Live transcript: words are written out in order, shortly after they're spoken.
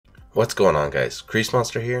What's going on, guys? Crease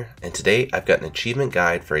Monster here, and today I've got an achievement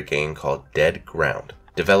guide for a game called Dead Ground,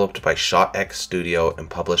 developed by ShotX Studio and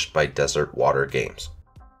published by Desert Water Games.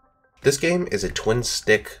 This game is a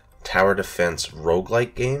twin-stick tower defense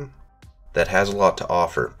roguelike game that has a lot to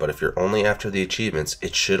offer, but if you're only after the achievements,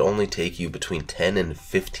 it should only take you between 10 and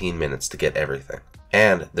 15 minutes to get everything.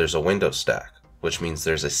 And there's a Windows stack, which means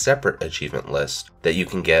there's a separate achievement list that you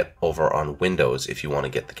can get over on Windows if you want to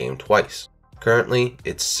get the game twice. Currently,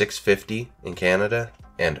 it's $6.50 in Canada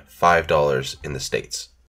and $5 in the States.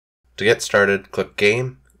 To get started, click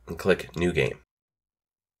Game and click New Game.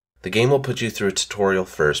 The game will put you through a tutorial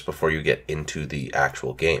first before you get into the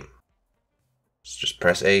actual game. So just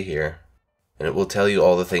press A here, and it will tell you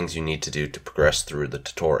all the things you need to do to progress through the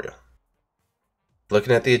tutorial.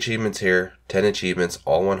 Looking at the achievements here, 10 achievements,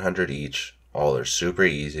 all 100 each, all are super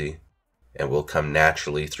easy, and will come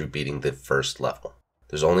naturally through beating the first level.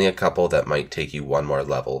 There's only a couple that might take you one more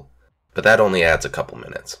level, but that only adds a couple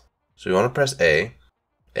minutes. So you want to press A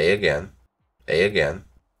again, A again.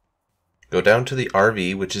 Go down to the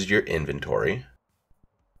RV, which is your inventory.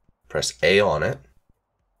 Press A on it.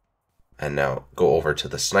 And now go over to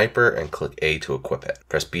the sniper and click A to equip it.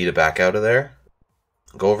 Press B to back out of there.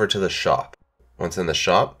 Go over to the shop. Once in the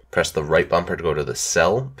shop, press the right bumper to go to the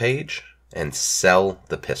sell page and sell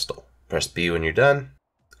the pistol. Press B when you're done.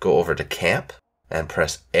 Go over to camp and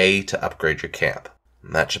press A to upgrade your camp.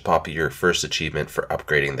 And that should pop you your first achievement for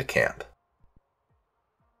upgrading the camp.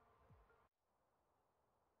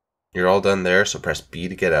 You're all done there, so press B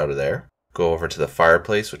to get out of there. Go over to the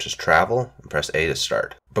fireplace, which is travel, and press A to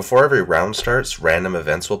start. Before every round starts, random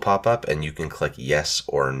events will pop up and you can click yes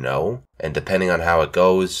or no. And depending on how it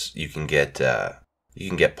goes, you can get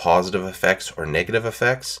positive effects or negative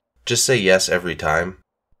effects. Just say yes every time.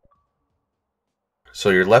 So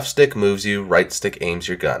your left stick moves you, right stick aims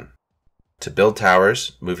your gun. To build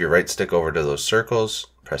towers, move your right stick over to those circles,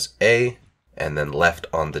 press A, and then left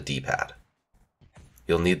on the D-pad.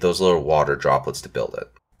 You'll need those little water droplets to build it,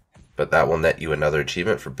 but that will net you another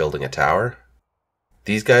achievement for building a tower.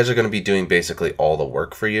 These guys are going to be doing basically all the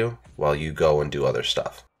work for you while you go and do other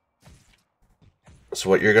stuff. So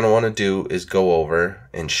what you're going to want to do is go over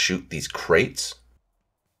and shoot these crates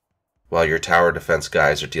while your tower defense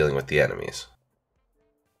guys are dealing with the enemies.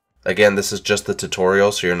 Again, this is just the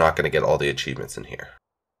tutorial, so you're not going to get all the achievements in here.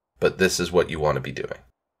 But this is what you want to be doing.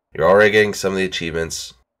 You're already getting some of the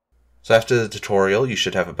achievements. So after the tutorial, you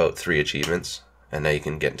should have about 3 achievements. And now you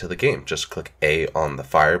can get into the game. Just click A on the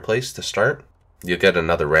fireplace to start. You'll get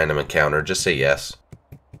another random encounter. Just say yes.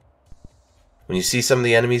 When you see some of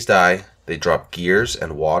the enemies die, they drop gears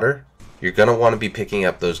and water. You're going to want to be picking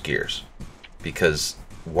up those gears, because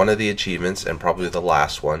one of the achievements, and probably the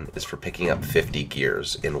last one, is for picking up 50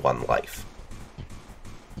 gears in 1 life.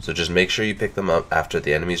 So just make sure you pick them up after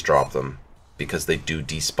the enemies drop them, because they do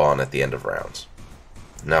despawn at the end of rounds.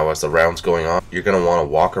 Now as the round's going on, you're going to want to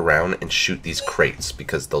walk around and shoot these crates,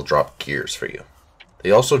 because they'll drop gears for you.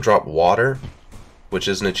 They also drop water, which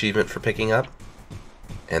is an achievement for picking up.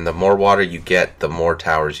 And the more water you get, the more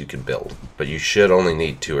towers you can build. But you should only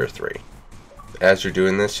need 2 or 3. As you're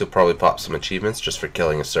doing this, you'll probably pop some achievements just for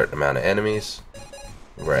killing a certain amount of enemies.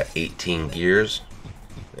 We're at 18 gears,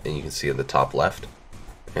 and you can see in the top left.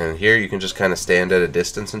 And here you can just kind of stand at a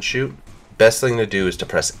distance and shoot. Best thing to do is to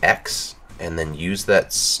press X and then use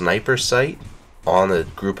that sniper sight on a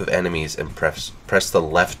group of enemies and press the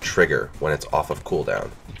left trigger when it's off of cooldown,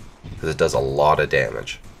 because it does a lot of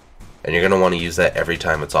damage. And you're going to want to use that every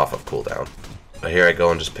time it's off of cooldown. But here I go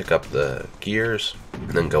and just pick up the gears, and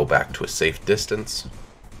then go back to a safe distance.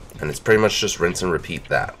 And it's pretty much just rinse and repeat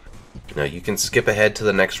that. Now you can skip ahead to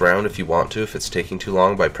the next round if you want to, if it's taking too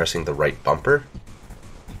long, by pressing the right bumper.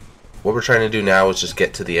 What we're trying to do now is just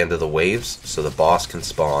get to the end of the waves so the boss can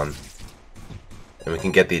spawn, and we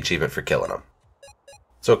can get the achievement for killing them.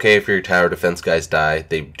 It's okay if your tower defense guys die,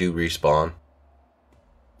 they do respawn.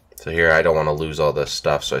 So here I don't want to lose all this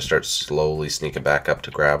stuff, so I start slowly sneaking back up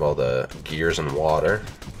to grab all the gears and water.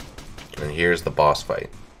 And here's the boss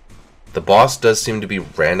fight. The boss does seem to be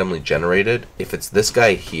randomly generated. If it's this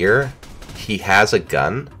guy here, he has a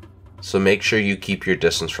gun, so make sure you keep your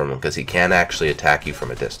distance from him, because he can actually attack you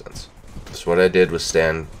from a distance. So what I did was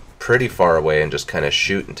stand pretty far away and just kind of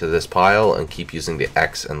shoot into this pile and keep using the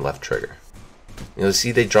X and left trigger. You'll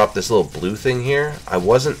see they dropped this little blue thing here. I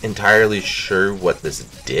wasn't entirely sure what this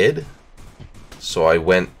did, so I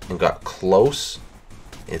went and got close.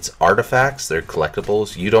 It's artifacts, they're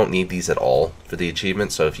collectibles. You don't need these at all for the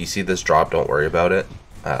achievement, so if you see this drop, don't worry about it.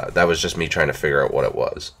 That was just me trying to figure out what it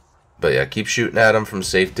was. But yeah, keep shooting at them from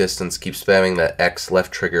safe distance, keep spamming that X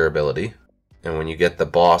left trigger ability. And when you get the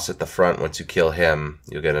boss at the front, once you kill him,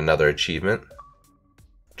 you'll get another achievement.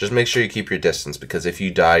 Just make sure you keep your distance, because if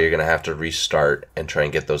you die, you're going to have to restart and try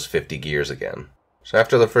and get those 50 gears again. So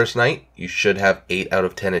after the first night, you should have 8 out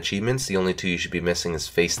of 10 achievements. The only 2 you should be missing is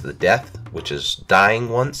Face the Death, which is dying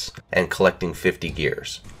once, and collecting 50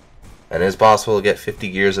 gears. And it is possible to get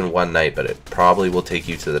 50 gears in one night, but it probably will take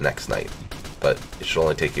you to the next night. But it should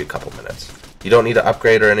only take you a couple minutes. You don't need to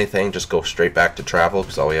upgrade or anything, just go straight back to travel,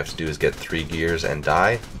 because all we have to do is get 3 gears and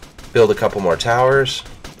die. Build a couple more towers,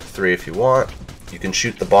 3 if you want. You can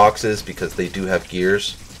shoot the boxes because they do have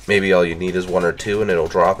gears. Maybe all you need is 1 or 2 and it'll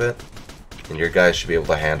drop it. And your guys should be able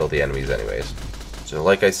to handle the enemies anyways. So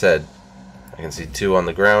like I said, I can see 2 on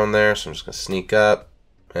the ground there, so I'm just going to sneak up.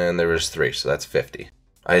 And there was 3, so that's 50.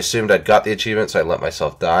 I assumed I'd got the achievement, so I let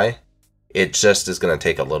myself die. It just is going to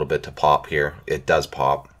take a little bit to pop here. It does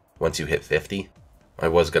pop once you hit 50. I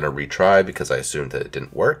was going to retry because I assumed that it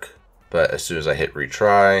didn't work. But as soon as I hit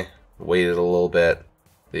retry, waited a little bit,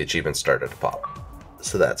 the achievement started to pop.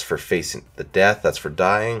 So that's for facing the death, that's for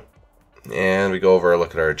dying. And we go over,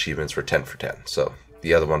 look at our achievements for 10 for 10. So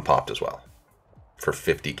the other one popped as well for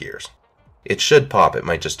 50 gears. It should pop, it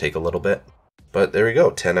might just take a little bit. But there we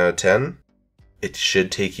go, 10 out of 10. It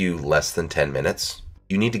should take you less than 10 minutes.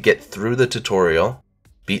 You need to get through the tutorial,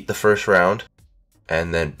 beat the first round,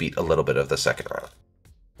 and then beat a little bit of the second round.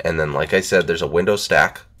 And then like I said, there's a window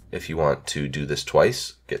stack if you want to do this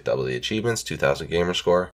twice. Get double the achievements, 2,000 gamer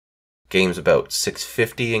score. Game's about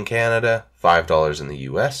 $6.50 in Canada, $5 in the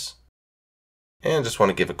US. And just want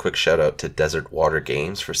to give a quick shout out to Desert Water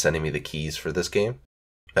Games for sending me the keys for this game.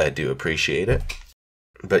 I do appreciate it.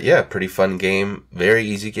 But yeah, pretty fun game. Very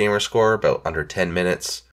easy gamer score, about under 10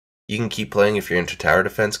 minutes. You can keep playing if you're into tower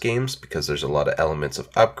defense games, because there's a lot of elements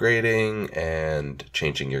of upgrading and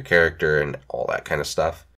changing your character and all that kind of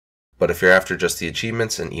stuff. But if you're after just the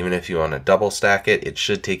achievements, and even if you want to double stack it, it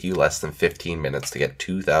should take you less than 15 minutes to get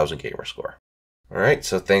 2,000 gamer score. Alright,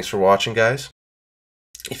 so thanks for watching, guys.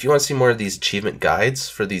 If you want to see more of these achievement guides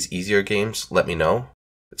for these easier games, let me know.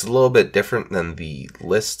 It's a little bit different than the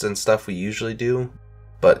lists and stuff we usually do,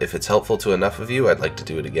 but if it's helpful to enough of you, I'd like to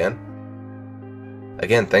do it again.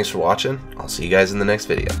 Again, thanks for watching. I'll see you guys in the next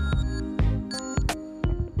video.